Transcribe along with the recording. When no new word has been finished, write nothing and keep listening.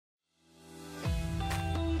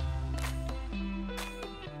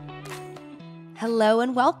Hello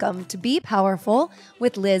and welcome to Be Powerful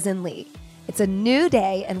with Liz and Lee. It's a new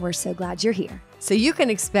day and we're so glad you're here. So you can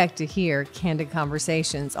expect to hear candid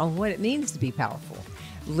conversations on what it means to be powerful.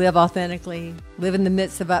 Live authentically, live in the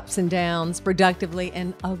midst of ups and downs, productively,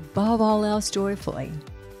 and above all else, joyfully.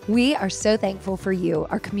 We are so thankful for you,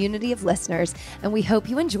 our community of listeners, and we hope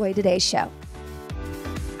you enjoy today's show.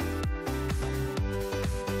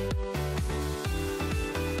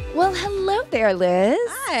 Well, hello there, Liz.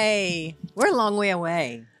 Hi. We're a long way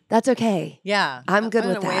away. That's okay. Yeah. I'm good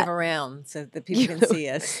with gonna that. Wave around so that people can see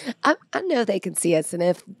us. I know they can see us, and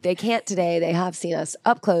if they can't today, they have seen us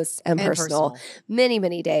up close and personal many,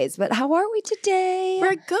 many days. But how are we today?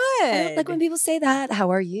 We're good. I don't like when people say that.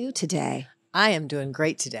 How are you today? I am doing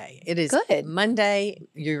great today. It is good. Monday.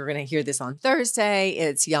 You're going to hear this on Thursday.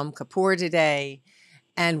 It's Yom Kippur today,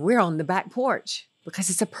 and we're on the back porch because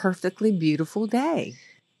it's a perfectly beautiful day.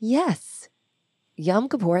 Yes. Yom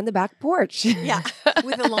Kippur in the back porch. Yeah,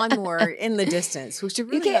 with a lawnmower in the distance, which is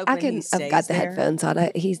really hoping I've got the headphones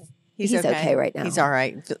on. He's okay right now. He's all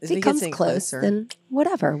right. If he comes close, then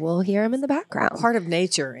whatever. We'll hear him in the background. Part of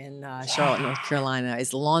nature in Charlotte, North Carolina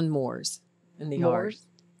is lawnmowers in the yard.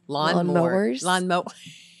 Lawnmowers?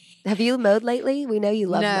 Have you mowed lately? We know you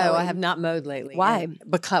love mowing. No, I have not mowed lately. Why?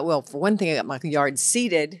 Because, well, for one thing, I got my yard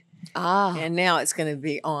seeded. And now it's going to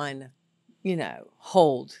be on,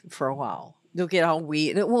 hold for a while. You'll get all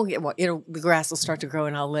weed. It won't get the grass will start to grow,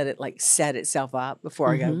 and I'll let it set itself up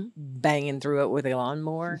before I go banging through it with a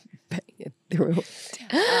lawnmower. Banging through it.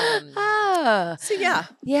 So yeah.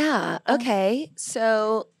 Yeah. Okay.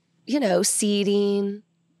 So seeding.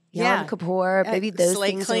 Yom Kippur, maybe those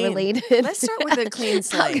things are related. Let's start with a clean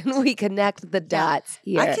slate. How can we connect the dots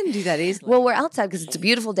here? I can do that easily. Well, we're outside because it's a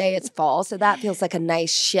beautiful day. It's fall, so that feels like a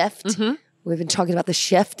nice shift. Mm-hmm. We've been talking about the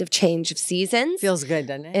shift of change of seasons. Feels good,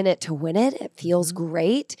 doesn't it? In it to win it. It feels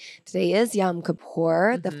great. Today is Yom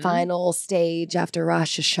Kippur, the final stage after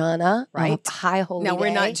Rosh Hashanah. Right. High holy day. Now, we're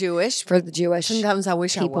not Jewish. For the Jewish Sometimes I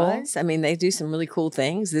wish people. I was. I mean, they do some really cool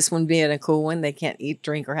things. This one being a cool one. They can't eat,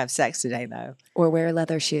 drink, or have sex today, though. Or wear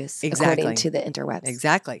leather shoes, according to the interwebs.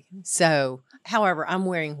 Exactly. So, however, I'm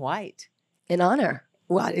wearing white. In honor.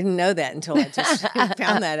 Well, I didn't know that until I just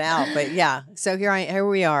found that out. But yeah, so here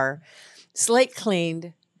we are. Slate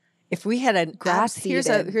cleaned. If we had a grass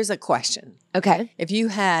seeded. Here's a question. Okay. If you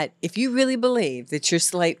really believed that your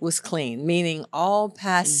slate was clean, meaning all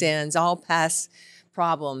past sins, all past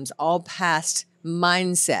problems, all past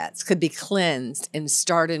mindsets could be cleansed and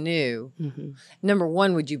start anew. Number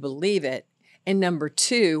one, would you believe it? And number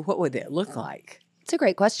two, what would it look like? It's a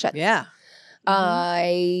great question. Yeah.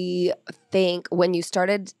 I think when you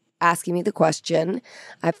started asking me the question,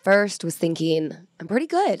 I first was thinking, I'm pretty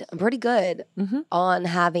good on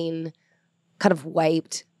having kind of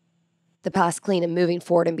wiped the past clean and moving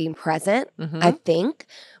forward and being present, I think.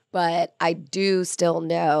 But I do still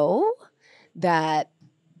know that,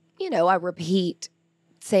 I repeat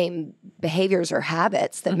same behaviors or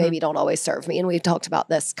habits that maybe don't always serve me. And we've talked about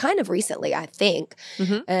this kind of recently, I think.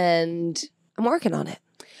 And I'm working on it.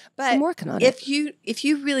 But I'm working on it. If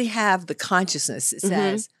you really have the consciousness that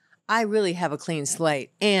says, I really have a clean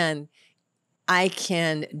slate and I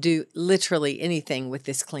can do literally anything with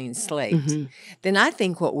this clean slate, then I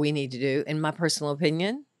think what we need to do, in my personal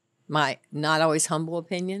opinion, my not always humble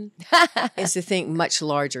opinion, is to think much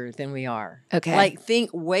larger than we are. Okay. Like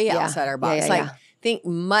think way outside our box. Think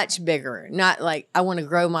much bigger. Not like I want to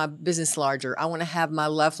grow my business larger. I want to have my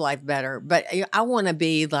love life better. But I want to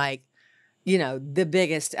be like, the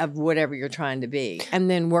biggest of whatever you're trying to be, and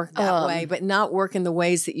then work that way, but not work in the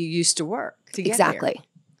ways that you used to work to get there.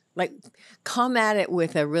 Like, come at it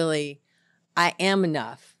with a really, I am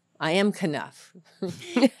enough. I am enough.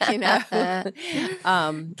 Hi,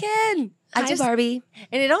 Barbie.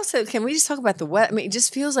 And it also, can we just talk about the what? I mean, it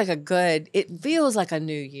just feels like it feels like a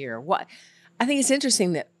new year. I think it's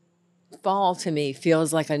interesting that fall to me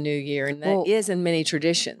feels like a new year, and that is in many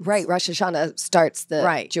traditions. Right. Rosh Hashanah starts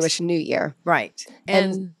the Jewish New Year. Right.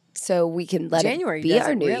 And so we can let January it be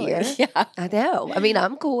our new year. Yeah. I know. I mean,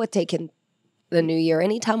 I'm cool with taking the new year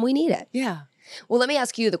anytime we need it. Yeah. Well, let me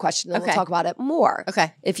ask you the question, and we'll talk about it more.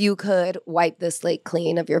 Okay. If you could wipe the slate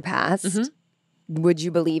clean of your past, would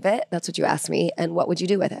you believe it? That's what you asked me. And what would you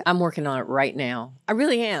do with it? I'm working on it right now. I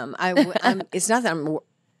really am. It's not that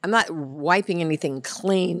I'm not wiping anything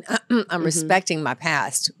clean. I'm respecting my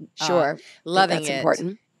past. Sure. Loving that's it.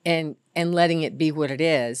 Important. And letting it be what it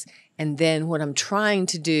is. And then what I'm trying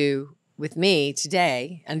to do with me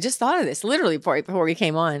today, and I just thought of this literally before we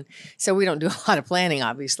came on, so we don't do a lot of planning,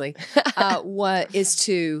 obviously, what is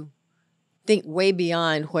to think way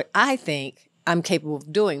beyond what I think I'm capable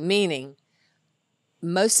of doing, meaning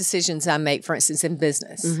most decisions I make, for instance, in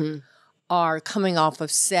business, are coming off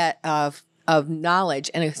of set of knowledge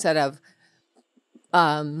and a set of,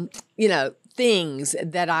 things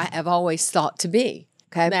that I have always thought to be.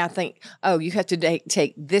 Okay. Now I think, oh, you have to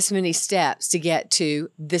take this many steps to get to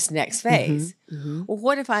this next phase. Well,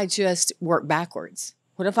 what if I just work backwards?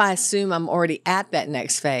 What if I assume I'm already at that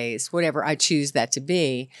next phase, whatever I choose that to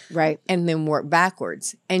be, right? And then work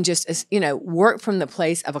backwards and just, work from the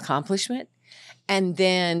place of accomplishment. And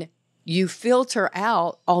then you filter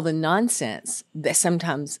out all the nonsense that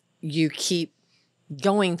sometimes you keep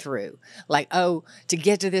going through. Like, oh, to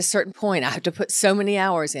get to this certain point, I have to put so many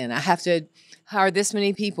hours in. I have to hire this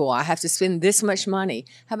many people. I have to spend this much money.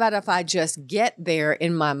 How about if I just get there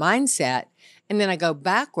in my mindset and then I go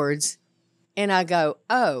backwards and I go,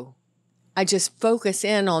 oh, I just focus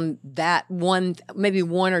in on that one, maybe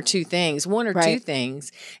one or two things,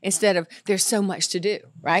 instead of there's so much to do,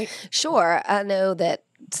 right? Sure. I know that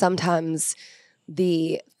sometimes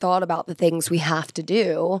the thought about the things we have to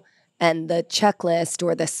do and the checklist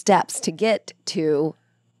or the steps to get to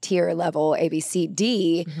tier level A, B, C,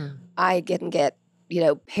 D, I can get,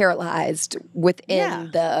 paralyzed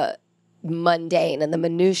within the mundane and the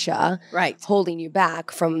minutia, right, holding you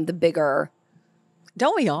back from the bigger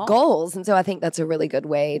don't we all? Goals. And so I think that's a really good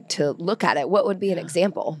way to look at it. What would be an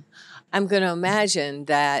example? I'm going to imagine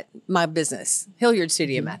that my business, Hilliard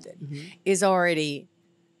Studio Method, is already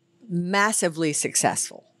massively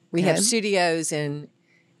successful. We have studios in,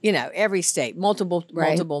 every state, multiple.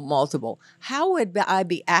 How would I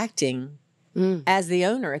be acting as the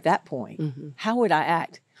owner at that point? How would I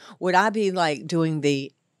act? Would I be like doing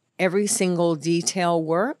the every single detail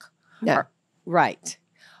work? No. Right.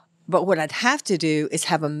 But what I'd have to do is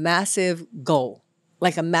have a massive goal,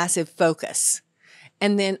 like a massive focus.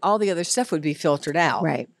 And then all the other stuff would be filtered out.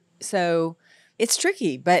 Right. So it's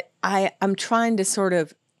tricky, but I'm trying to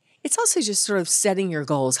it's also just sort of setting your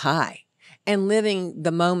goals high and living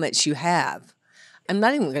the moments you have. I'm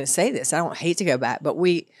not even going to say this. I don't hate to go back, but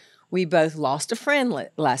we both lost a friend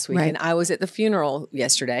last week. Right. And I was at the funeral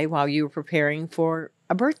yesterday while you were preparing for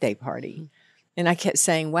a birthday party. And I kept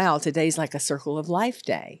saying, wow, today's like a circle of life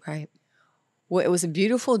day. Right. Well, it was a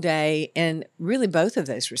beautiful day in really both of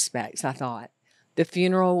those respects, I thought. The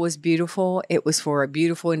funeral was beautiful. It was for a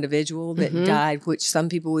beautiful individual that died, which some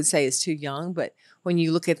people would say is too young. But when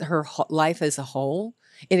you look at her life as a whole,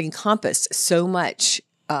 it encompassed so much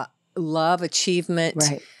love, achievement.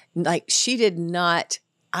 Right. Like she did not,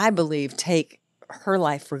 I believe, take her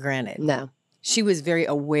life for granted. No. She was very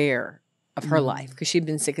aware of her life because she'd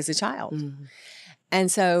been sick as a child. And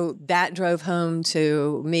so that drove home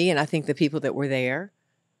to me, and I think the people that were there,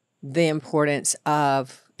 the importance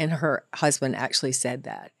of, and her husband actually said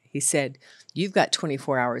that. He said, you've got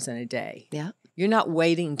 24 hours in a day. Yeah. You're not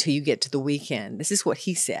waiting till you get to the weekend. This is what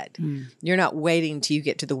he said. You're not waiting till you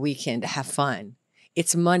get to the weekend to have fun.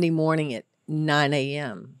 It's Monday morning at 9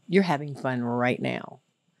 a.m. You're having fun right now.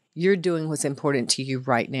 You're doing what's important to you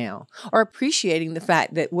right now, or appreciating the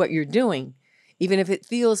fact that what you're doing, even if it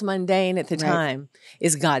feels mundane at the time,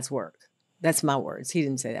 is God's work. That's my words. He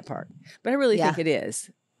didn't say that part, but I really think it is.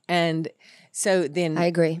 And so then I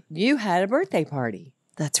agree. You had a birthday party.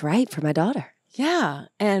 That's right, for my daughter. Yeah.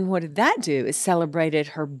 And what did that do? It celebrated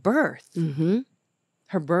her birth,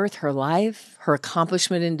 her birth, her life, her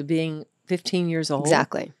accomplishment into being 15 years old.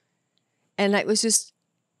 Exactly. And it was just,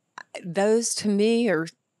 those to me are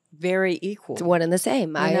very equal. It's one and the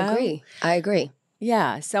same. I agree.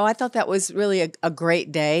 Yeah. So I thought that was really a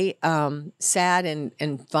great day, sad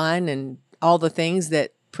and fun and all the things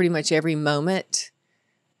that pretty much every moment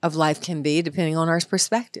of life can be depending on our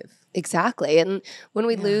perspective. Exactly. And when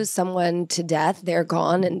we lose someone to death, they're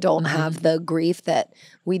gone and don't have the grief that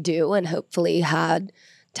we do and hopefully had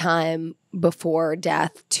time before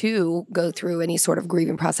death to go through any sort of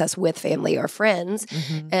grieving process with family or friends.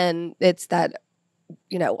 And it's that,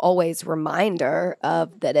 always reminder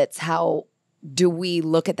of that it's how do we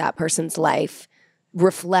look at that person's life,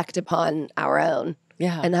 reflect upon our own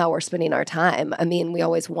and how we're spending our time. I mean, we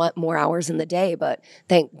always want more hours in the day, but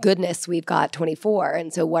thank goodness we've got 24.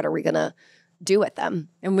 And so what are we going to do with them?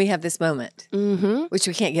 And we have this moment, which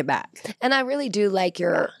we can't get back. And I really do like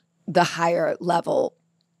the higher level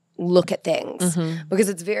look at things because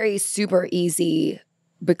it's very super easy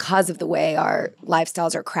because of the way our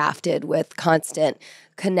lifestyles are crafted with constant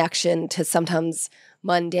connection to sometimes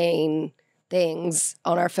mundane things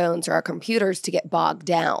on our phones or our computers to get bogged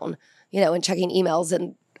down, and checking emails.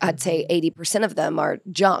 And I'd say 80% of them are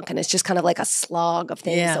junk. And it's just kind of like a slog of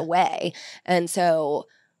things away. And so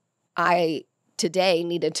I today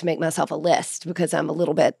needed to make myself a list because I'm a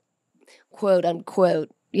little bit, quote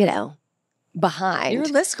unquote, behind. You're a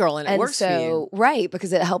list girl and it works for you. Right,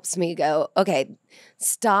 because it helps me go, okay,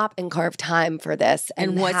 stop and carve time for this.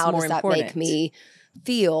 And what's how more does that important? make me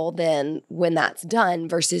feel then when that's done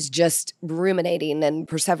versus just ruminating and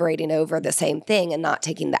perseverating over the same thing and not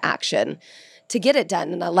taking the action to get it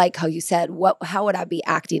done. And I like how you said, how would I be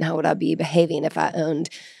acting? How would I be behaving if I owned,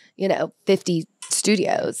 50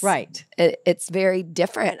 studios? Right. It's very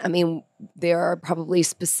different. I mean, there are probably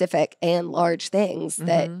specific and large things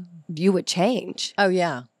that you would change. Oh,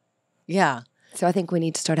 yeah. Yeah. So I think we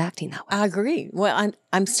need to start acting that way. I agree. Well,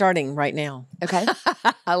 I'm starting right now. Okay.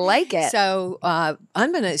 I like it. So,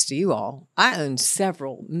 unbeknownst to you all, I own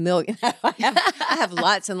several million. I have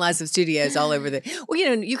lots and lots of studios all over well,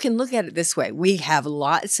 you can look at it this way. We have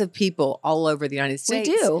lots of people all over the United States.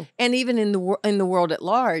 We do. And even in the world at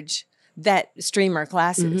large that stream our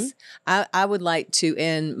classes. I would like to,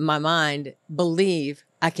 in my mind, believe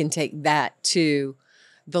I can take that to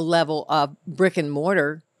the level of brick and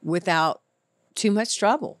mortar without too much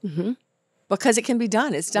trouble. Because it can be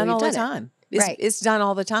done. It's done all the time. It's done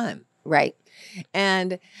all the time. Right.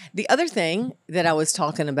 And the other thing that I was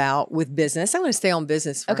talking about with business, I'm going to stay on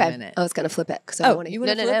business for a minute. I was going to flip it. No,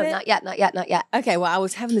 not yet. Okay, well, I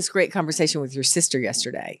was having this great conversation with your sister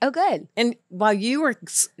yesterday. Oh, good. And while you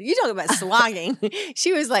talk about slogging,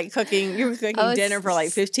 she was like cooking, you were cooking dinner for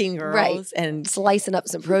like 15 girls. Right. And slicing up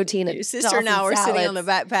some protein. And your sister and I were sitting on the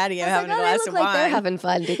back patio having a glass of wine. They're having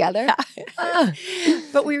fun together.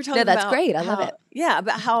 But we were talking that's great. I love it. Yeah,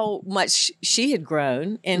 about how much she had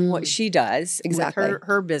grown in what she does with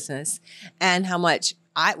her business, and how much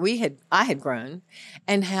I had grown,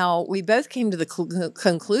 and how we both came to the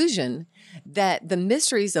conclusion that the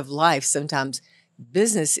mysteries of life sometimes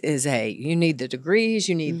business is you need the degrees,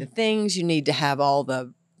 you need the things, you need to have all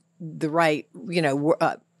the right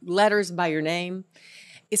letters by your name.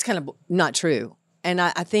 It's kind of not true, and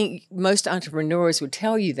I think most entrepreneurs would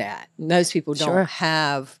tell you that most people don't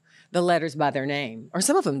have the letters by their name, or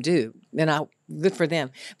some of them do, and good for them.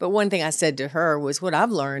 But one thing I said to her was, what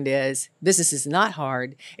I've learned is business is not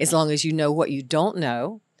hard as long as you know what you don't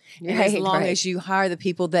know, and as long as you hire the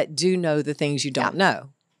people that do know the things you don't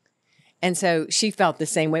know. And so she felt the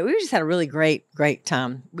same way. We just had a really great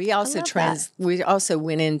time. We also we also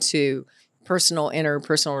went into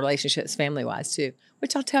interpersonal relationships, family-wise too,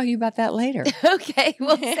 which I'll tell you about that later. Okay,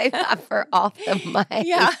 we'll save that for off the mic.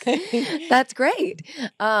 Yeah. That's great.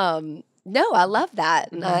 No, I love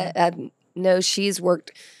that. And I know she's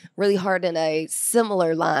worked really hard in a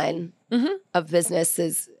similar line of business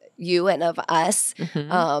as you and of us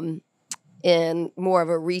in more of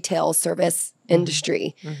a retail service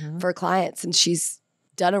industry for clients. And she's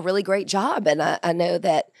done a really great job. And I know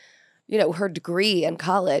that, her degree in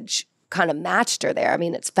college kind of matched her there. I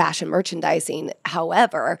mean, it's fashion merchandising.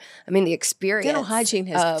 However, I mean, the experience. Dental hygiene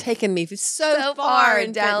has taken me so far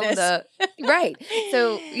and down right.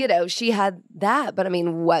 So, she had that. But I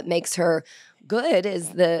mean, what makes her good is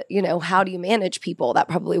how do you manage people? That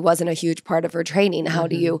probably wasn't a huge part of her training. How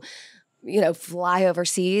do you, fly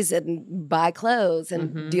overseas and buy clothes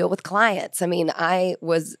and deal with clients? I mean, my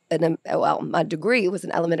degree was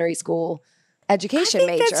an elementary school education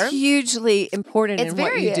major. That's hugely important in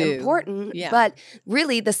what you do. It's very important, but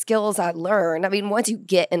really the skills I learned, I mean, once you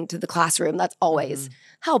get into the classroom, that's always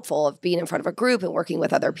helpful of being in front of a group and working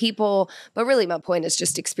with other people. But really my point is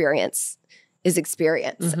just experience is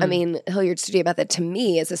experience. I mean, Hilliard Studio Method to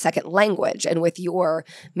me is a second language. And with your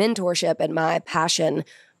mentorship and my passion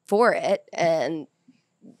for it and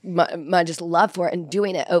my just love for it and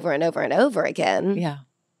doing it over and over and over again. Yeah.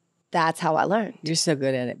 That's how I learned. You're so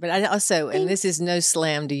good at it. But I also, and this is no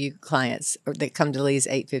slam to you clients that come to Lee's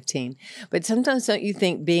 8:15, but sometimes don't you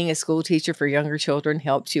think being a school teacher for younger children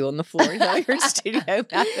helps you on the floor in your studio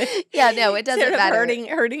method? Yeah, no, it doesn't matter. Hurting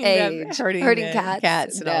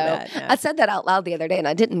cats and all that. No. I said that out loud the other day, and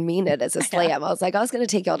I didn't mean it as a slam. I was like, I was going to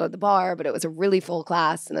take y'all to the bar, but it was a really full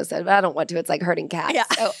class, and I said, but I don't want to. It's like hurting cats. Yeah.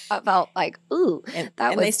 So I felt like, ooh, and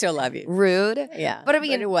they still love you. Rude. Yeah. But I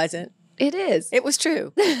mean, it wasn't. It is. It was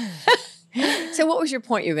true. So what was your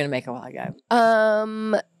point you were going to make a while ago?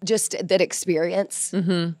 Just that experience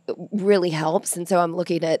really helps. And so I'm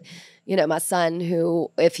looking at, my son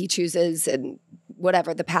who, if he chooses and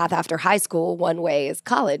whatever the path after high school, one way is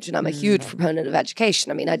college. And I'm a huge proponent of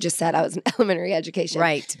education. I mean, I just said I was an elementary education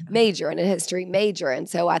major and a history major. And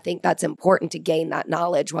so I think that's important to gain that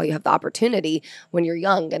knowledge while you have the opportunity when you're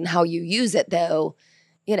young. And how you use it, though,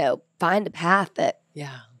 find a path that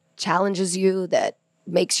challenges you, that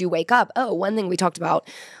makes you wake up. Oh, one thing we talked about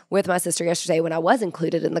with my sister yesterday when I was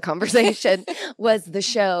included in the conversation was the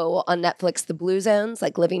show on Netflix, The Blue Zones,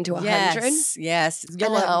 like Living to 100. Yes.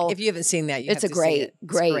 If you haven't seen that, you it's have a to see it.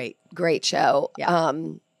 great show. Yeah.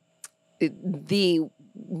 The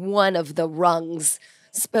one of the rungs,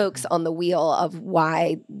 spokes on the wheel of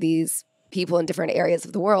why these people in different areas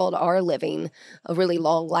of the world are living a really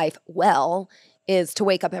long life well is to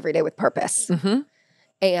wake up every day with purpose. Mm-hmm.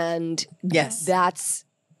 And that's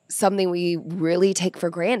something we really take for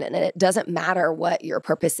granted. And it doesn't matter what your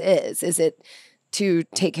purpose is. Is it to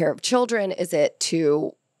take care of children? Is it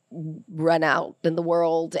to run out in the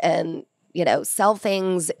world and, sell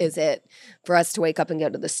things? Is it for us to wake up and go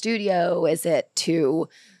to the studio? Is it to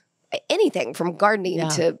anything from gardening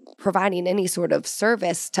to providing any sort of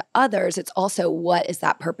service to others? It's also, what is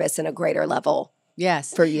that purpose in a greater level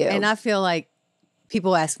for you? And I feel like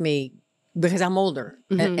people ask me, because I'm older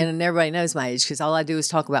and everybody knows my age because all I do is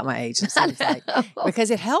talk about my age. It seems like. Because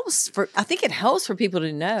I think it helps for people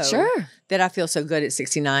to know that I feel so good at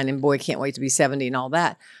 69 and boy, can't wait to be 70 and all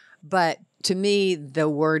that. But to me, the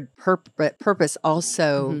word purpose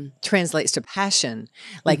also translates to passion.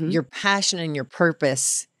 Like your passion and your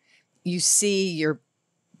purpose, you see your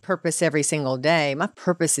purpose every single day. My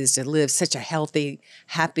purpose is to live such a healthy,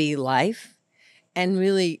 happy life. And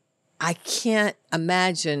really, I can't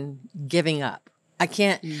imagine giving up. I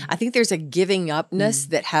can't. I think there's a giving upness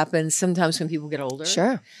that happens sometimes when people get older.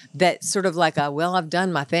 Sure. That's sort of like I've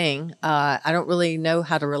done my thing. I don't really know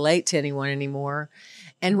how to relate to anyone anymore.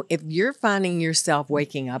 And if you're finding yourself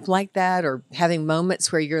waking up like that or having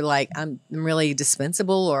moments where you're like, I'm really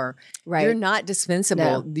dispensable or you're not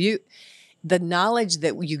dispensable, the knowledge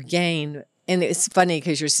that you gain, and it's funny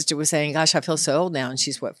because your sister was saying, gosh, I feel so old now. And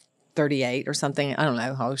she's 38 or something. I don't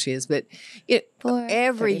know how old she is, but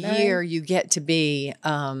every 39. year you get to be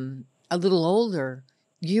a little older,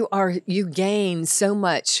 you gain so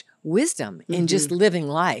much wisdom in just living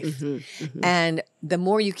life. And the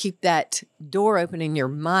more you keep that door open in your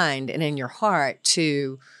mind and in your heart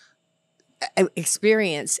to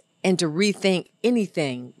experience and to rethink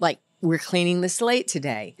anything, like we're cleaning the slate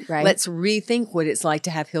today. Right. Let's rethink what it's like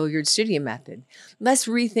to have Hilliard Studio Method. Let's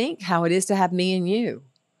rethink how it is to have me and you.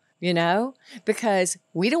 Because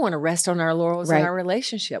we don't want to rest on our laurels in our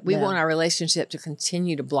relationship. We want our relationship to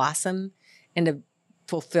continue to blossom and to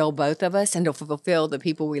fulfill both of us and to fulfill the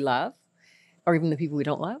people we love or even the people we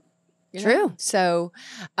don't love. True. So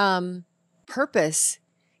purpose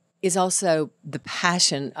is also the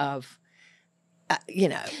passion of,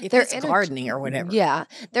 if it's gardening or whatever. Yeah,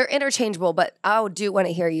 they're interchangeable, but I do want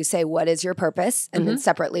to hear you say, what is your purpose? And then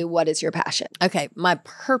separately, what is your passion? Okay, my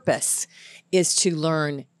purpose is to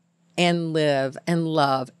learn and live and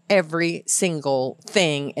love every single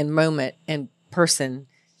thing and moment and person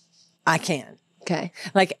I can. Okay.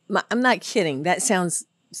 Like, I'm not kidding.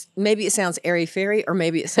 Maybe it sounds airy-fairy, or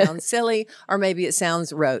maybe it sounds silly, or maybe it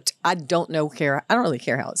sounds rote. I don't really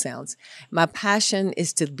care how it sounds. My passion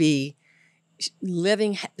is to be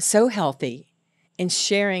living so healthy and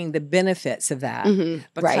sharing the benefits of that.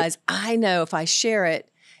 Because I know if I share it,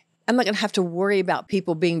 I'm not going to have to worry about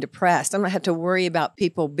people being depressed. I'm not going to have to worry about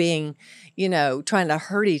people being, trying to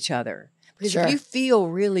hurt each other. Because if you feel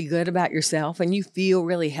really good about yourself and you feel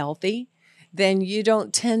really healthy, then you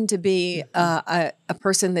don't tend to be a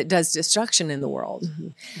person that does destruction in the world.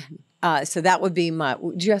 So that would be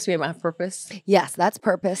would you ask me my purpose? Yes, that's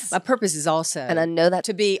purpose. My purpose is also, and I know that,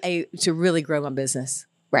 to really grow my business.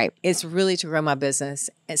 Right. It's really to grow my business.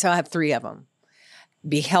 And so I have 3 of them.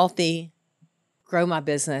 Be healthy, grow my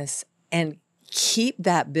business, and keep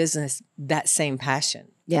that business that same passion.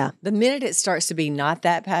 Yeah. The minute it starts to be not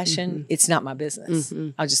that passion, it's not my business.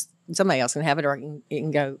 Somebody else can have it, or it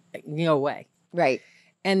can go away. Right.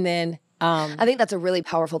 And then I think that's a really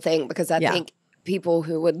powerful thing, because I think people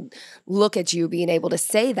who would look at you being able to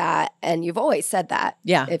say that, and you've always said that.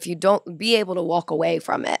 Yeah. If you don't be able to walk away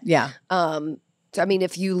from it. Yeah. So, I mean,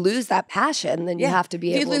 if you lose that passion, then you have to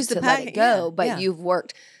be able to let it go. But you've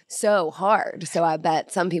worked so hard. So I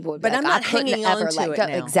bet some people would be but like, I'm not I couldn't hanging ever on to let it go.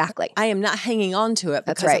 now. Exactly. I am not hanging on to it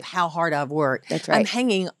because of how hard I've worked. That's right.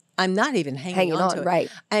 I'm not even hanging on to it.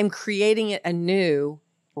 Right. I'm creating it anew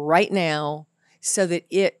right now so that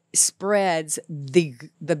it spreads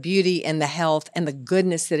the beauty and the health and the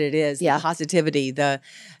goodness that it is, the positivity,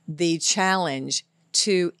 the challenge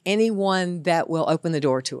to anyone that will open the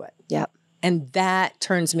door to it. Yep. And that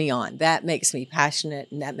turns me on. That makes me passionate,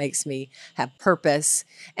 and that makes me have purpose.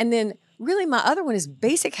 And then really my other one is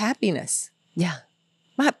basic happiness. Yeah.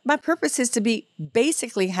 My purpose is to be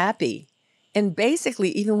basically happy. And basically,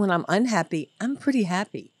 even when I'm unhappy, I'm pretty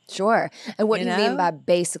happy. Sure. And what You do you mean know? by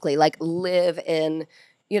basically like live in,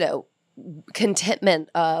 contentment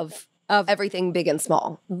of everything big and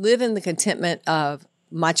small? Live in the contentment of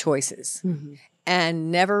my choices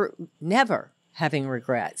and never having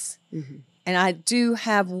regrets. And I do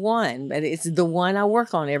have one, but it's the one I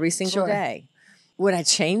work on every single day. Would I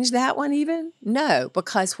change that one even? No,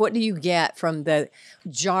 because what do you get from the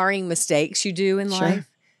jarring mistakes you do in life?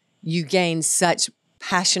 You gain such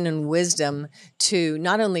passion and wisdom to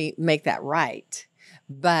not only make that right,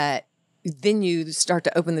 but then you start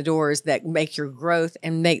to open the doors that make your growth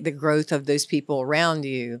and make the growth of those people around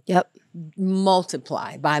you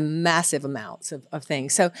multiply by massive amounts of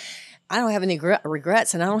things. So I don't have any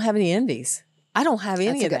regrets and I don't have any envies. I don't have any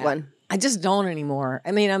of that. That's a good one. I just don't anymore.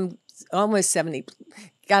 I mean, I'm almost 70.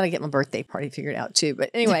 Got to get my birthday party figured out too.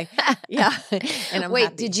 But anyway, yeah. And I'm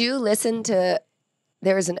happy. Did you listen to,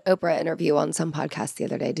 there was an Oprah interview on some podcast the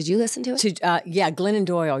other day. Did you listen to it? Yeah, Glennon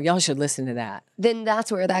Doyle. Y'all should listen to that. Then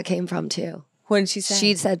that's where that came from too. What did she say?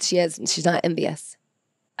 She said she's not envious.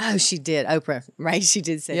 Oh, she did. Oprah, right? She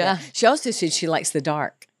did say that. She also said she likes the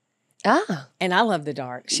dark. Ah. And I love the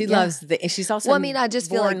dark. She loves and she's also I just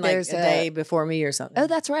feel like there's a day before me or something. Oh,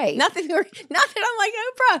 that's right. Not that I'm like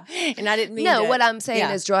Oprah. And I didn't mean No, what I'm saying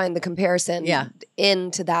is drawing the comparison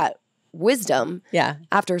into that wisdom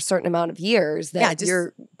after a certain amount of years that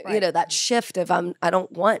you're, that shift of I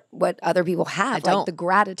don't want what other people have. Like the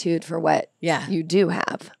gratitude for what you do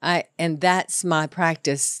have. And that's my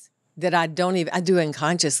practice that I do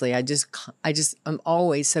unconsciously. I'm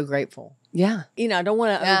always so grateful. Yeah. I don't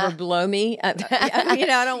want to overblow me. I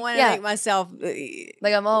don't want to make myself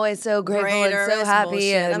like I'm always so grateful and so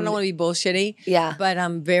happy. And I don't want to be bullshitty. Yeah. But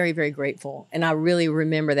I'm very, very grateful. And I really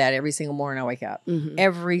remember that every single morning I wake up.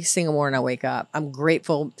 Every single morning I wake up. I'm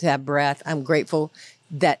grateful to have breath. I'm grateful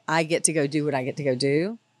that I get to go do what I get to go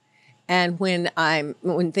do. And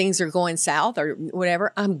when things are going south or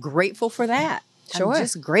whatever, I'm grateful for that. Sure. I'm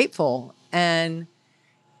just grateful. And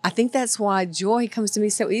I think that's why joy comes to me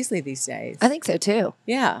so easily these days. I think so too.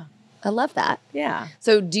 Yeah. I love that. Yeah.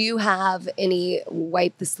 So do you have any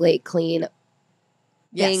wipe the slate clean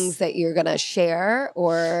things that you're going to share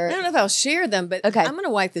or? I don't know if I'll share them, but I'm going to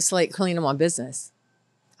wipe the slate clean on my business.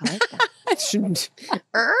 I like that.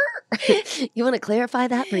 You want to clarify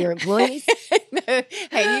that for your employees? No.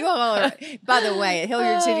 Hey, you all are, by the way, at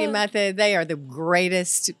Hilliard City Method, they are the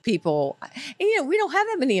greatest people. And, we don't have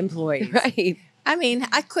that many employees. Right. I mean,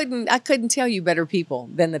 I couldn't tell you better people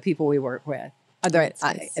than the people we work with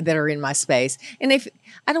that are in my space. And if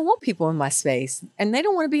I don't want people in my space and they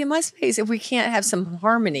don't want to be in my space if we can't have some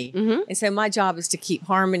harmony. And so my job is to keep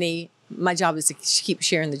harmony. My job is to keep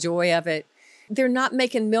sharing the joy of it. They're not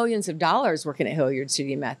making millions of dollars working at Hilliard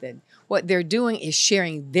City Method. What they're doing is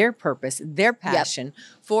sharing their purpose, their passion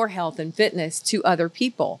for health and fitness to other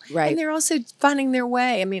people. Right. And they're also finding their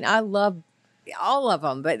way. I mean, I love all of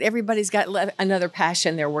them, but everybody's got another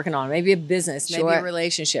passion they're working on. Maybe a business, maybe a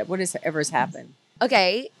relationship, whatever's happened.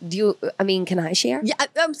 Okay. Can I share? Yeah,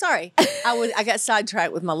 I'm sorry. I got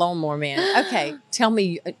sidetracked with my lawnmower man. Okay. Tell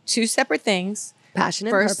me two separate things. Passion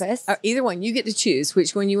and purpose. Or either one. You get to choose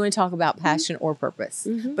which one you want to talk about, passion or purpose.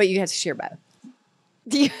 But you have to share both.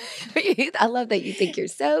 I love that you think you're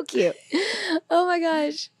so cute. Oh my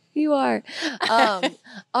gosh. You are.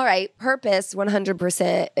 All right. Purpose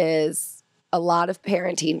 100% is a lot of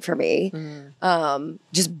parenting for me.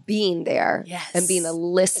 Just being there and being a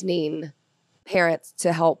listening parent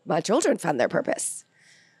to help my children find their purpose.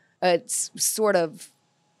 It's sort of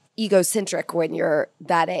egocentric when you're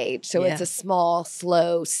that age. So it's a small,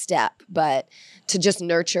 slow step, but to just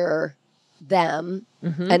nurture them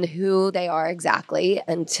and who they are exactly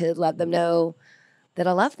and to let them know that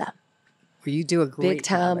I love them. Well, you do a great big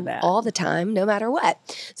time, job of that. all the time, no matter what.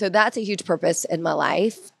 So that's a huge purpose in my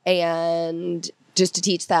life. And just to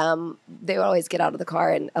teach them, they would always get out of the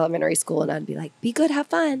car in elementary school and I'd be like, be good, have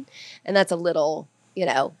fun. And that's a little,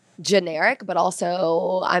 generic, but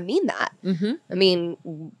also I mean that. I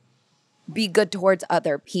mean, be good towards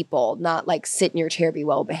other people, not like sit in your chair, be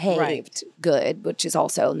well behaved, good, which is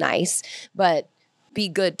also nice, but be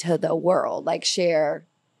good to the world, like share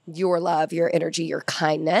your love, your energy, your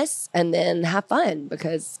kindness, and then have fun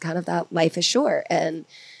because kind of that life is short. And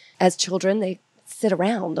as children, they sit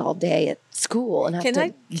around all day at school and have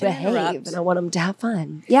to behave, and I want them to have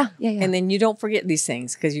fun. Yeah. And then you don't forget these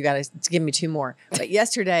things because you got to give me two more. But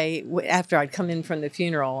yesterday, after I'd come in from the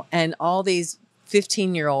funeral, and all these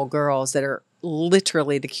 15-year-old girls that are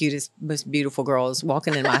literally the cutest, most beautiful girls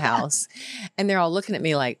walking in my house. And they're all looking at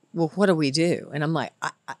me like, well, what do we do? And I'm like,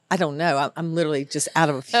 I don't know. I'm literally just out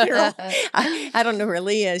of a funeral. I don't know where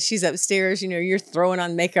Lee is. She's upstairs. You're throwing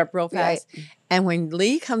on makeup real fast. Right. And when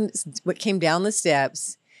Lee came down the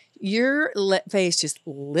steps, your face just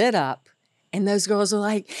lit up. And those girls are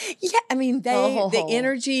like, yeah, I mean, the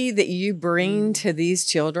energy that you bring to these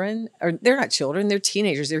children, or they're not children, they're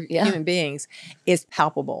teenagers, they're human beings, is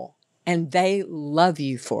palpable. And they love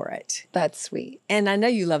you for it. That's sweet. And I know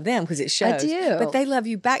you love them because it shows. I do. But they love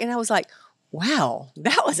you back. And I was like, wow,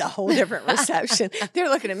 that was a whole different reception. They're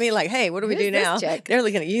looking at me like, hey, what do we do now? They're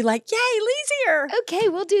looking at you like, yay, Lee's here. Okay,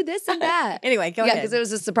 we'll do this and that. Anyway, go ahead. Yeah, because it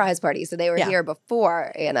was a surprise party. So they were here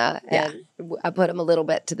before Anna, and I put them a little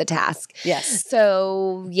bit to the task. Yes.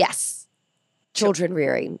 So, yes, children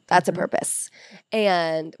rearing. That's a purpose.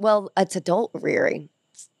 And, well, it's adult rearing,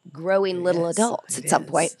 growing little adults at some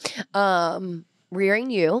point. Rearing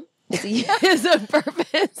you. Is a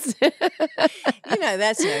purpose.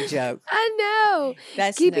 That's no joke. I know.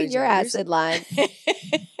 That's keeping no your joke. acid line.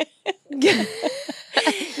 You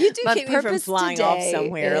do keep me from flying off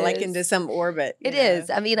somewhere, like into some orbit. It is.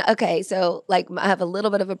 I mean, okay, so like I have a little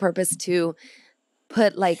bit of a purpose to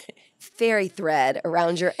put like fairy thread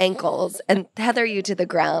around your ankles and tether you to the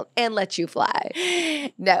ground and let you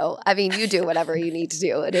fly. No, I mean, you do whatever you need to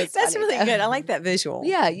do. It is That's funny, really though. good. I like that visual.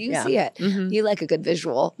 Yeah, you see it. Mm-hmm. You like a good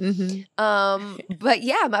visual. Mm-hmm. But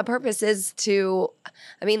yeah, my purpose is to,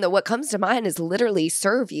 what comes to mind is literally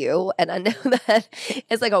serve you. And I know that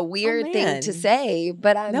it's like a weird thing to say,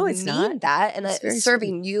 but I mean not. that. And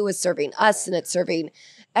serving you is serving us, and it's serving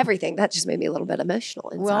everything. That just made me a little bit emotional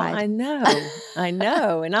inside. Well, I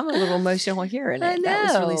know. And I'm a little emotional hearing it. I know.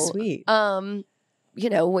 That was really sweet.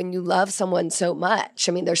 When you love someone so much,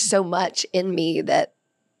 there's so much in me that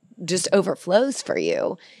just overflows for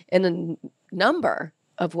you in a number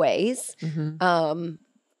of ways. Mm-hmm.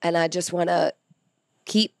 And I just want to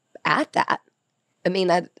keep at that.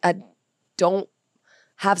 I don't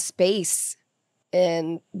have space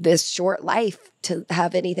in this short life to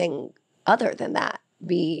have anything other than that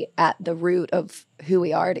be at the root of who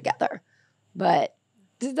we are together. But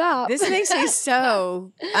stop. This makes me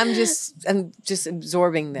I'm just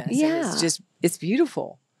absorbing this. Yeah. And it's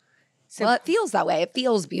beautiful. So, well, it feels that way. It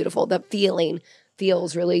feels beautiful. The feeling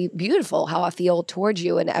feels really beautiful, how I feel towards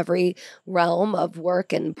you in every realm of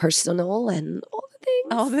work and personal and all the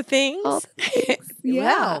things. All the things? All the things.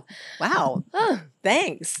 Yeah. Wow.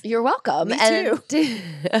 Thanks. You're welcome. Me too.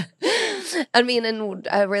 And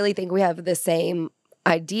I really think we have the same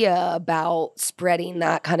idea about spreading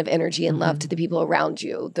that kind of energy and love to the people around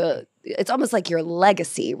you. It's almost like your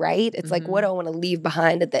legacy, right? It's like, what do I want to leave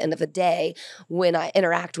behind at the end of the day when I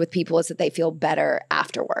interact with people is that they feel better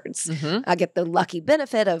afterwards. Mm-hmm. I get the lucky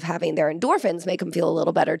benefit of having their endorphins make them feel a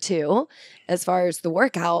little better too, as far as the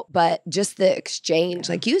workout, but just the exchange,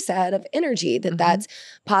 like you said, of energy, that's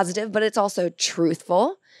positive, but it's also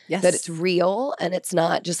truthful. Yes. That it's real and it's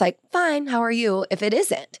not just like, fine, how are you? If it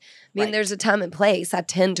isn't. There's a time and place. I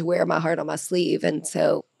tend to wear my heart on my sleeve. And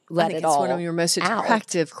so I think it's one of your most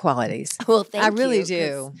attractive qualities. Well, thank you. I really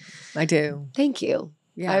do. I do. Thank you.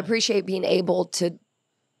 Yeah. I appreciate being able to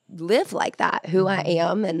live like that, who I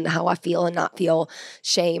am and how I feel and not feel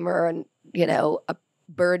shame or, a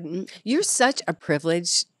burden. You're such a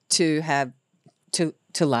privilege to have to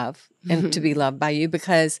love and to be loved by you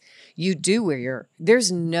because you do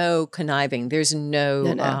there's no conniving. There's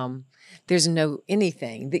no. There's no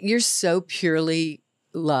anything that you're so purely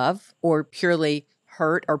love or purely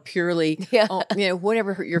hurt or purely,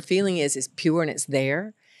 whatever your feeling is pure and it's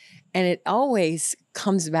there. And it always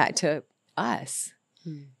comes back to us.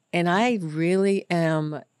 And I really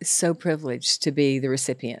am so privileged to be the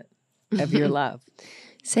recipient of your love.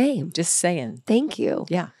 Same. Just saying. Thank you.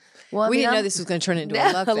 Yeah. Well, we didn't know this was going to turn into a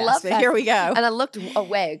love fest, but here we go. And I looked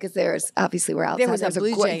away because obviously we're outside. There was a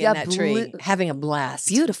blue jay in that tree having a blast.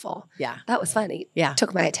 Beautiful. Yeah. That was funny. Yeah.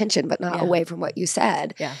 Took my attention, but not away from what you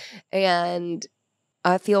said. Yeah. And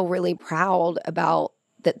I feel really proud about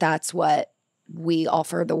that's what we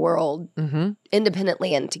offer the world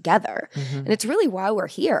independently and together. And it's really why we're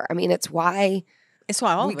here. It's why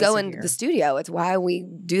all we go into the studio. It's why we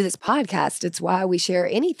do this podcast. It's why we share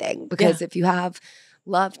anything. Because if you have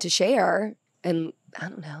love to share, and I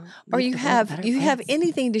don't know, or you have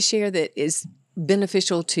anything to share that is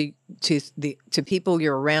beneficial to people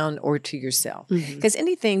you're around or to yourself, because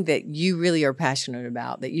anything that you really are passionate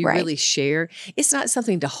about, that you really share, it's not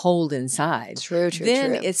something to hold inside. True.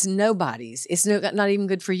 It's nobody's. It's not even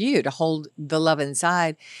good for you to hold the love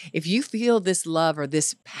inside. If you feel this love or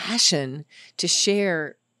this passion to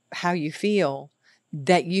share how you feel,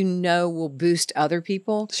 that you know will boost other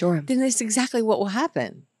people, Sure. then that's exactly what will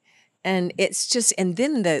happen. And it's just, and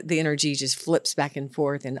then the energy just flips back and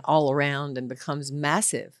forth and all around and becomes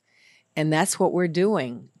massive. And that's what we're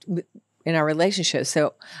doing in our relationship.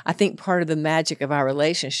 So I think part of the magic of our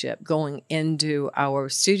relationship, going into our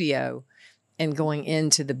studio and going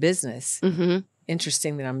into the business,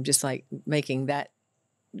 interesting that I'm just like making that,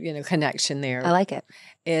 connection there. I like it.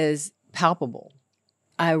 Is palpable.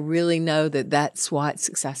 I really know that that's why it's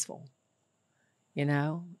successful.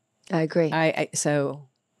 I agree. So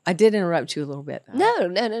I did interrupt you a little bit.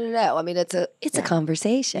 No. I mean, it's a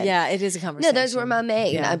conversation. Yeah, it is a conversation. No, those were my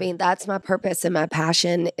main. Yeah. I mean, that's my purpose and my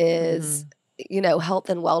passion is, health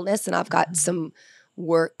and wellness. And I've got some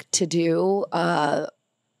work to do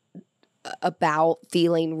about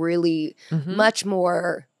feeling really much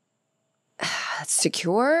more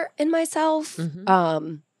secure in myself.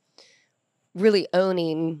 Really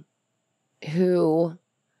owning who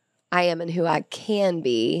I am and who I can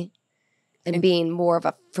be. And being more of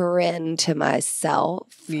a friend to myself.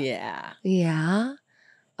 Yeah. Yeah.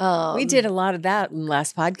 We did a lot of that in the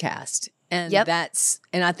last podcast. And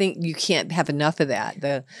and I think you can't have enough of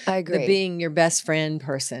that. I agree. The being your best friend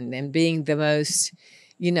person and being the most,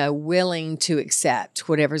 willing to accept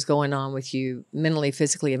whatever's going on with you mentally,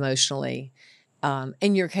 physically, emotionally.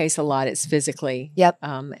 In your case, a lot it's physically. Yep.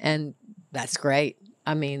 And that's great.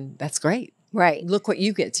 I mean, that's great. Right. Look what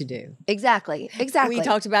you get to do. Exactly. We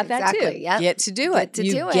talked about that too. Yep. Get to do it.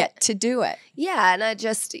 You get to do it. Yeah. And I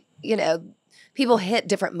just, people hit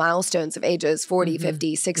different milestones of ages, 40,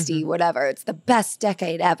 50, 60, whatever. It's the best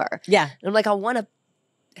decade ever. Yeah. And I'm like, I want to,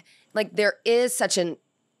 there is such an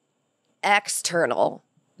external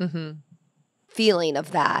feeling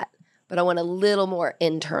of that. But I want a little more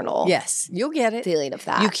internal. Yes, you'll get it. Feeling of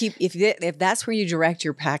that. You keep if that's where you direct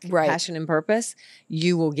your passion and purpose,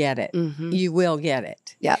 you will get it. You will get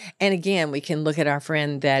it. Yeah. And again, we can look at our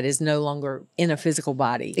friend that is no longer in a physical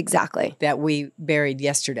body. Exactly. That we buried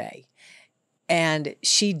yesterday, and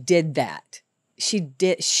she did that.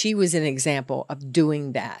 She was an example of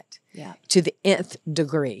doing that. Yeah. To the nth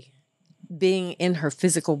degree, being in her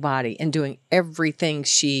physical body and doing everything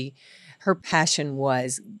her passion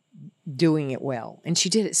was. Doing it well. And she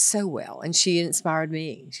did it so well. And she inspired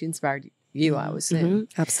me. She inspired you, I was saying.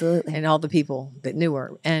 Absolutely. And all the people that knew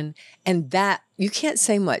her. And that, you can't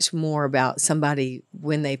say much more about somebody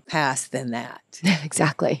when they pass than that.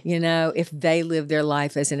 Exactly. If they live their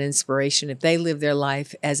life as an inspiration, if they live their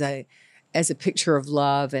life as a picture of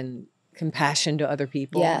love and compassion to other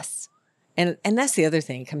people. Yes. And that's the other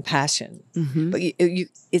thing, compassion. But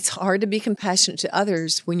it's hard to be compassionate to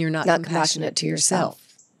others when you're not compassionate to yourself.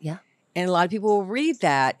 Yeah. And a lot of people will read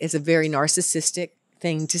that as a very narcissistic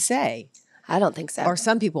thing to say. I don't think so. Or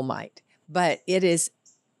some people might. But it is,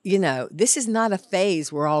 this is not a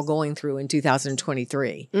phase we're all going through in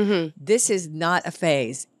 2023. This is not a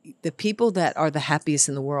phase. The people that are the happiest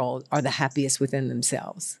in the world are the happiest within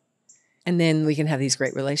themselves. And then we can have these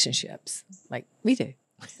great relationships like we do.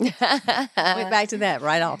 Went back to that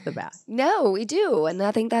right off the bat. No, we do. And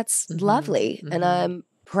I think that's lovely. And I'm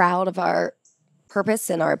proud of our purpose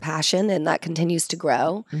and our passion, and that continues to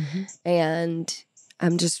grow. And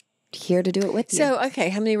I'm just here to do it with you. So, okay,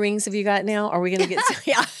 how many rings have you got now? Are we going to get to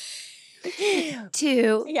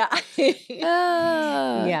 2? Yeah.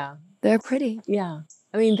 Yeah. They're pretty. Yeah.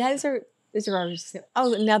 I mean, those are our,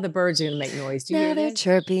 oh, now the birds are going to make noise. Do you hear they're that?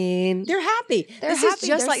 chirping. They're happy. They're this happy. is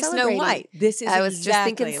just They're like Snow White. This is I was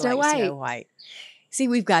exactly just thinking Snow like White. Snow White. See,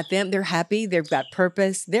 we've got them. They're happy. They've got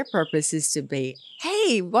purpose. Their purpose is to be,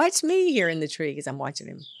 hey, watch me here in the tree because I'm watching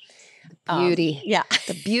him. Beauty. Yeah.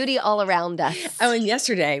 The beauty all around us. Oh, and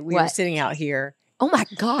yesterday we were sitting out here. Oh my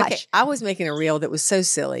gosh. Okay, I was making a reel that was so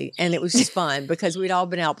silly, and it was just fun because we'd all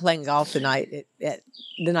been out playing golf the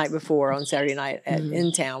night before on Saturday night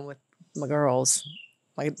in town with my girls,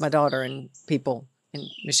 my daughter and people, and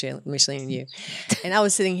Micheline and you. And I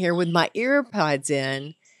was sitting here with my earpods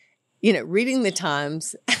in, reading the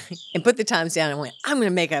times and put the times down and went, I'm going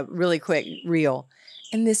to make a really quick reel.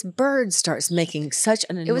 And this bird starts making such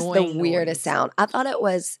an annoying It was the weirdest sound. I thought it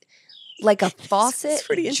was like a faucet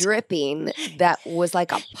dripping that was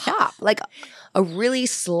like a pop, like a really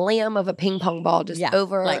slam of a ping pong ball just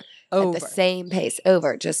over at the same pace,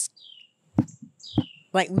 just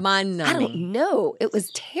Like mind I don't numbing. know. It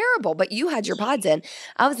was terrible. But you had your pods in.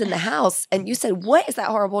 I was in the house and you said, "What is that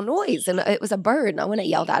horrible noise?" And it was a bird. And I went and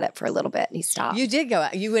yelled at it for a little bit and he stopped. You did go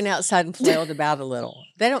out. You went outside and flailed about a little.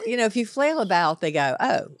 They don't, if you flail about, they go,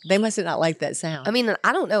 oh, they must have not liked that sound. I mean,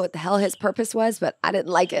 I don't know what the hell his purpose was, but I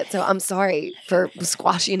didn't like it. So I'm sorry for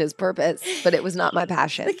squashing his purpose, but it was not my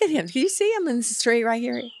passion. Look at him. Can you see him in the street right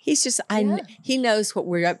here? He's just, he knows what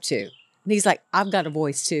we're up to. And he's like, I've got a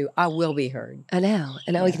voice too. I will be heard. I know.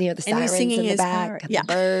 And now we can hear the sirens in the back, and the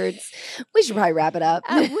birds. We should probably wrap it up.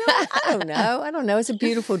 I don't know. It's a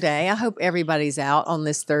beautiful day. I hope everybody's out on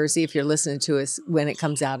this Thursday if you're listening to us when it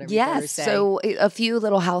comes out every Thursday. So a few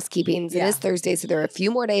little housekeepings. It is Thursday, so there are a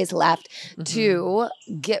few more days left to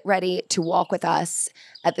get ready to walk with us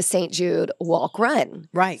at the St. Jude Walk Run.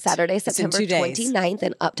 Right. Saturday, September 29th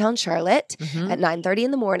in Uptown Charlotte at 9:30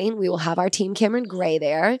 in the morning. We will have our team Cameron Gray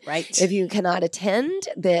there. Right. If you cannot attend,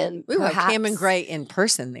 then we will have Cameron Gray in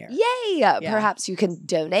person there. Yay! Yeah. Perhaps you can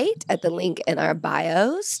donate at the link in our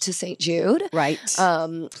bios to St. Jude. Right.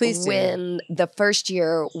 Please do. When the first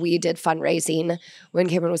year we did fundraising, when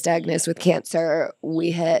Cameron was diagnosed with cancer,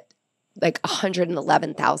 we hit like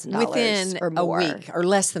 $111,000 within or more. a week or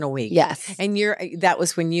less than a week. Yes. And that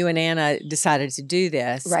was when you and Anna decided to do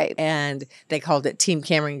this. Right. And they called it Team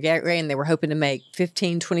Cameron Gray and they were hoping to make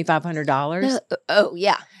 $2,500. Oh,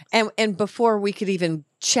 yeah. And before we could even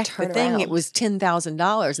check the thing, it was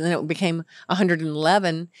 $10,000 and then it became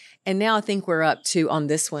 111. And now I think we're up to on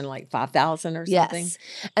this one like 5,000 or something. Yes.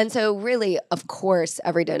 And so really, of course,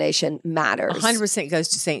 every donation matters. 100% goes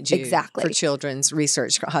to St. Jude exactly. for Children's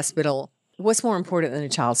Research Hospital. What's more important than a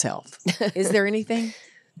child's health? Is there anything?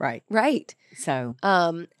 Right. Right. So,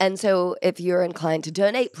 and so if you're inclined to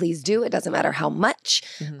donate, please do. It doesn't matter how much,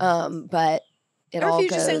 but it all or if you're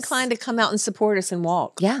goes. just inclined to come out and support us and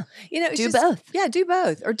walk. Yeah. Do both. Yeah, do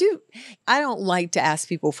both. I don't like to ask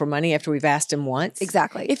people for money after we've asked them once.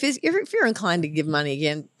 Exactly. If you're inclined to give money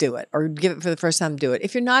again, do it. Or give it for the first time, do it.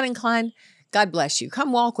 If you're not inclined, God bless you.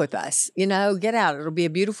 Come walk with us. Get out. It'll be a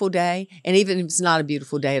beautiful day. And even if it's not a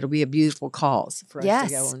beautiful day, it'll be a beautiful cause for us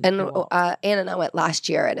to go and Anna and I went last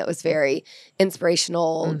year, and it was very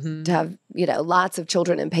inspirational to have, lots of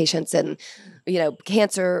children and patients and,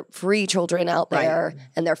 cancer-free children out there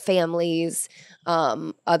and their families,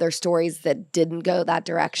 other stories that didn't go that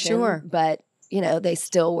direction. Sure. But they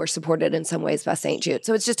still were supported in some ways by St. Jude.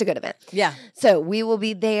 So it's just a good event. Yeah. So we will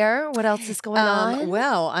be there. What else is going on?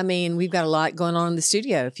 Well, I mean, we've got a lot going on in the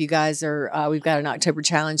studio. If you guys are, we've got an October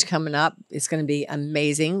challenge coming up. It's going to be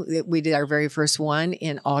amazing. We did our very first one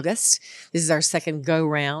in August. This is our second go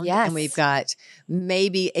round. Yes. And we've got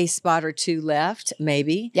maybe a spot or two left,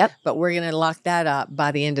 maybe. Yep. But we're going to lock that up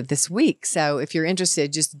by the end of this week. So if you're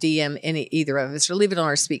interested, just DM either of us or leave it on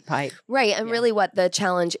our speak pipe. Right. And really what the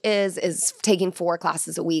challenge is taking 4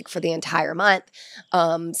 classes a week for the entire month.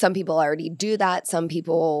 Some people already do that. Some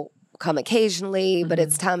people come occasionally, but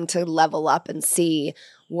it's time to level up and see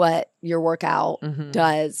what your workout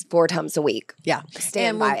does 4 times a week. Yeah.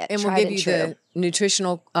 Stand by it. And we'll give you the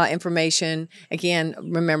nutritional information. Again,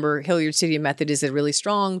 remember, Hilliard City Method is a really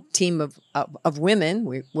strong team of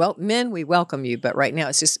women. Men, we welcome you, but right now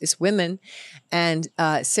it's women. And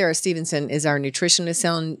Sarah Stevenson is our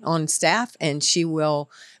nutritionist on staff, and she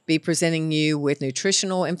will be presenting you with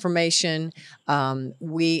nutritional information.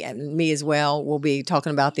 We and me as well will be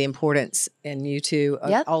talking about the importance, and you too,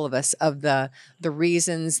 all of us, of the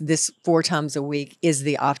reasons this 4 times a week is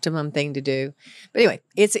the optimum thing to do. But anyway,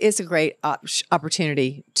 it's a great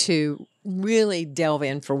opportunity to really delve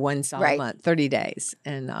in for one solid month, 30 days.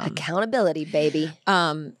 And accountability, baby.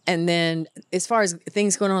 And then as far as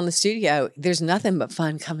things going on in the studio, there's nothing but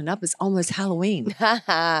fun coming up. It's almost Halloween.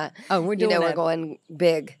 We're doing we're going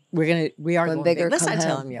big. We are going bigger. Let's not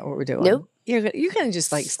tell them yet what we're doing. Nope. You're going to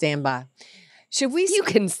just like stand by. Should we? You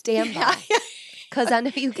can stand by. Because I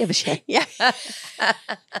know you give a shit. Yeah.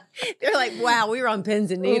 They're like, wow, we were on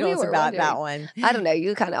pins and needles about that one. I don't know.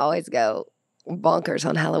 You kind of always go bonkers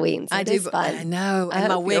on Halloween. So I do. Fun. I know. And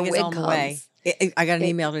my wig is on the way. I got an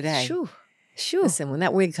email today. Shoo. Listen, when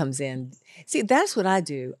that wig comes in, see, that's what I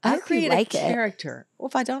do. I create a character. Well,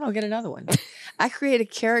 if I don't, I'll get another one. I create a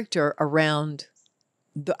character around.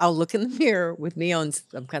 I'll look in the mirror with me on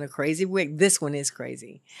some kind of crazy wig. This one is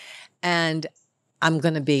crazy. And I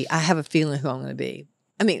have a feeling who I'm going to be.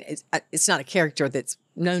 I mean, it's not a character that's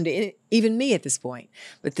known to even me at this point,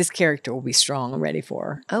 but this character will be strong and ready for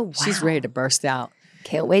her. Oh, wow. She's ready to burst out.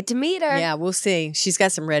 Can't wait to meet her. Yeah, we'll see. She's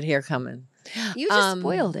got some red hair coming. You just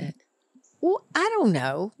spoiled it. Well, I don't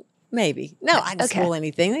know. Maybe. No, I didn't spoil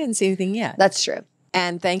anything. They didn't see anything yet. That's true.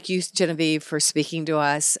 And thank you, Genevieve, for speaking to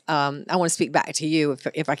us. I want to speak back to you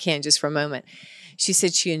if I can just for a moment. She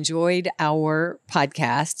said she enjoyed our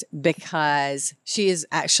podcast because she is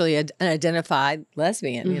actually an identified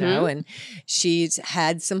lesbian, you know, and she's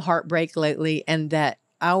had some heartbreak lately, and that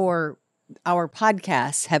our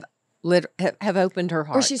podcasts have opened her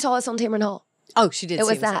heart. Or she saw us on Tamron Hall. Oh, she did. It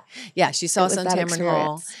was that. Yeah, she saw us on Tamron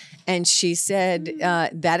Hall, and she said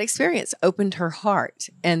that experience opened her heart,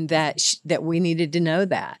 and that we needed to know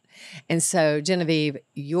that. And so, Genevieve,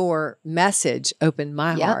 your message opened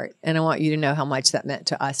my heart, and I want you to know how much that meant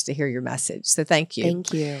to us to hear your message. So, thank you.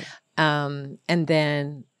 Thank you. And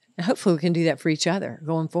then hopefully we can do that for each other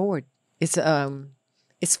going forward. It's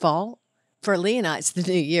fall. For Lee and I, it's the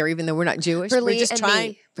new year, even though we're not Jewish. For we're Lee just and trying.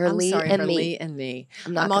 me. For Lee and me.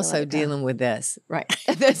 I'm also dealing with this. Right.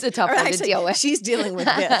 That's a tough one to deal with. She's dealing with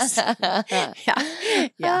this. Yeah.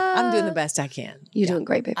 I'm doing the best I can. You're doing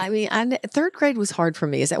great, baby. I mean, third grade was hard for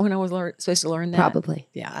me. Is that when I was supposed to learn that? Probably.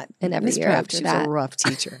 Yeah. And every year after she that. was a rough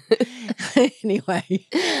teacher. Anyway.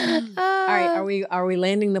 All right. Are we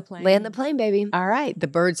landing the plane? Land the plane, baby. All right. The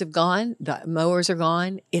birds have gone. The mowers are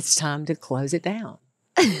gone. It's time to close it down.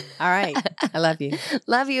 All right. I love you.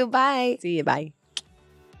 Love you. Bye. See you. Bye.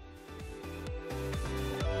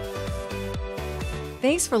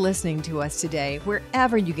 Thanks for listening to us today,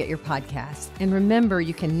 wherever you get your podcasts. And remember,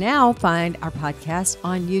 you can now find our podcast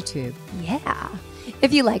on YouTube. Yeah.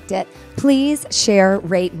 If you liked it, please share,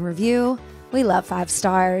 rate, and review. We love 5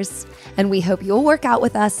 stars. And we hope you'll work out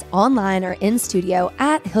with us online or in studio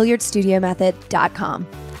at HilliardStudioMethod.com.